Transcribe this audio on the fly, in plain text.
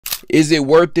Is it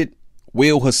worth it?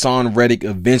 Will Haason Reddick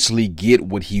eventually get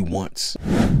what he wants?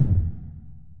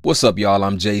 What's up, y'all?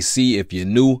 I'm JC. If you're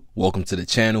new, welcome to the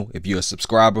channel. If you're a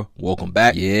subscriber, welcome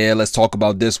back. Yeah, let's talk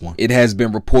about this one. It has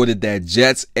been reported that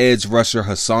Jets edge rusher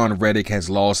Haason Reddick has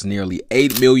lost nearly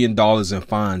 $8 million in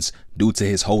fines due to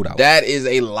his holdout. That is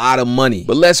a lot of money.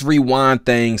 But let's rewind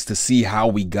things to see how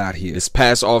we got here. This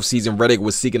past offseason, Reddick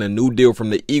was seeking a new deal from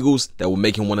the Eagles that would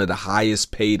make him one of the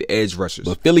highest paid edge rushers.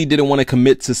 But Philly didn't want to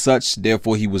commit to such,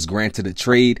 therefore he was granted a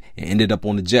trade and ended up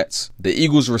on the Jets. The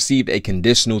Eagles received a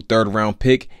conditional third-round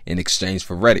pick in exchange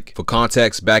for Reddick. For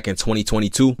context, back in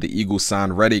 2022, the Eagles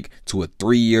signed Reddick to a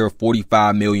 3-year,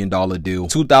 $45 million deal.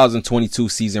 2022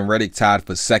 season, Reddick tied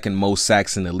for second most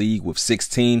sacks in the league with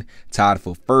 16, tied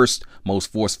for first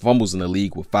most forced fumbles in the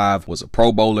league with 5, was a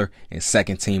Pro Bowler and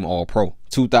second team All-Pro.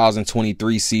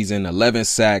 2023 season, 11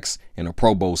 sacks and a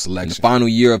Pro Bowl selection. The final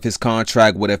year of his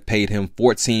contract would have paid him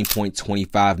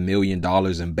 $14.25 million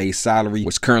in base salary,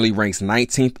 which currently ranks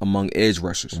 19th among edge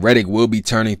rushers. Reddick will be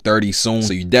turning 30 soon,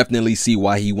 so you definitely see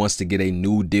why he wants to get a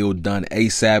new deal done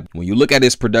ASAP. When you look at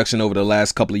his production over the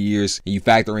last couple of years, and you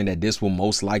factor in that this will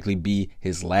most likely be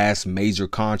his last major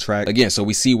contract, again, so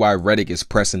we see why Reddick is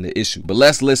pressing the issue. But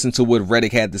let's listen to what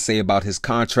Reddick had to say about his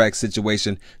contract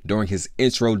situation during his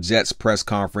intro Jets press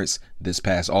conference this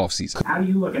past offseason. How do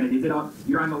you look at it? Is it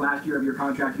you're on the last year of your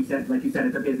contract? You said, like you said,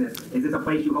 it's a business. Is this a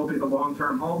place you hope is a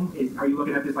long-term home? Are you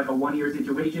looking at this like a one-year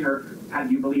situation, or how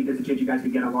do you believe there's a chance you guys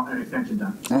could get an extension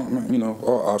done? You know,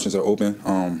 all options are open.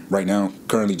 Right now,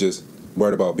 currently just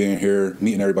worried about being here,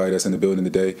 meeting everybody that's in the building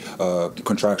today.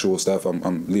 Contractual stuff,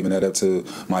 I'm leaving that up to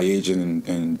my agent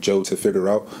and Joe to figure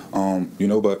out. You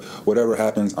know, but whatever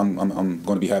happens, I'm going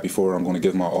to be happy for it. I'm going to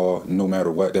give my all, no matter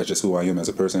what. That's just who I am as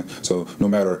a person. So no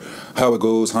matter how it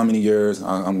goes, how many years,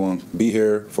 I'm going to be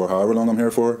here for however long I'm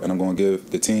here for, and I'm going to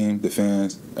give the team, the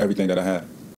fans, everything that I have.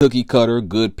 Cookie cutter,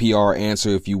 good PR answer,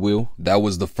 if you will. That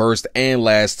was the first and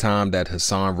last time that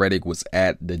Haason Reddick was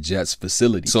at the Jets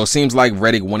facility. So it seems like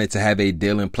Reddick wanted to have a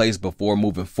deal in place before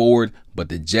moving forward, but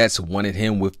the Jets wanted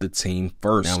him with the team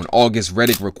first. Now, in August,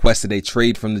 Reddick requested a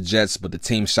trade from the Jets, but the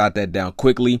team shot that down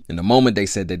quickly. In the moment, they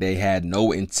said that they had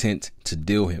no intent to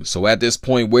deal him. So at this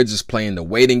point, we're just playing the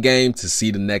waiting game to see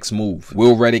the next move.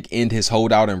 Will Reddick end his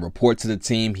holdout and report to the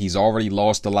team? He's already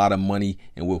lost a lot of money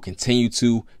and will continue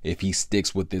to if he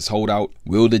sticks with this holdout.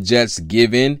 Will the Jets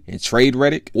give in and trade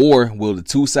Reddick? Or will the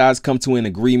two sides come to an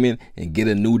agreement and get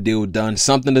a new deal done?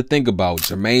 Something to think about.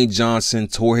 Jermaine Johnson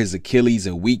tore his Achilles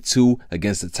in week 2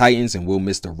 against the Titans and will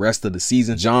miss the rest of the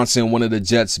season. Johnson, one of the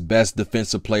Jets' best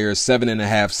defensive players,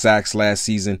 7.5 sacks last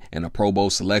season and a Pro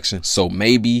Bowl selection. So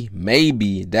maybe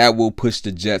that will push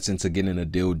the Jets into getting a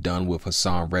deal done with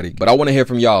Haason Reddick. But I want to hear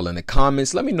from y'all in the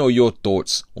comments. Let me know your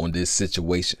thoughts on this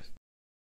situation.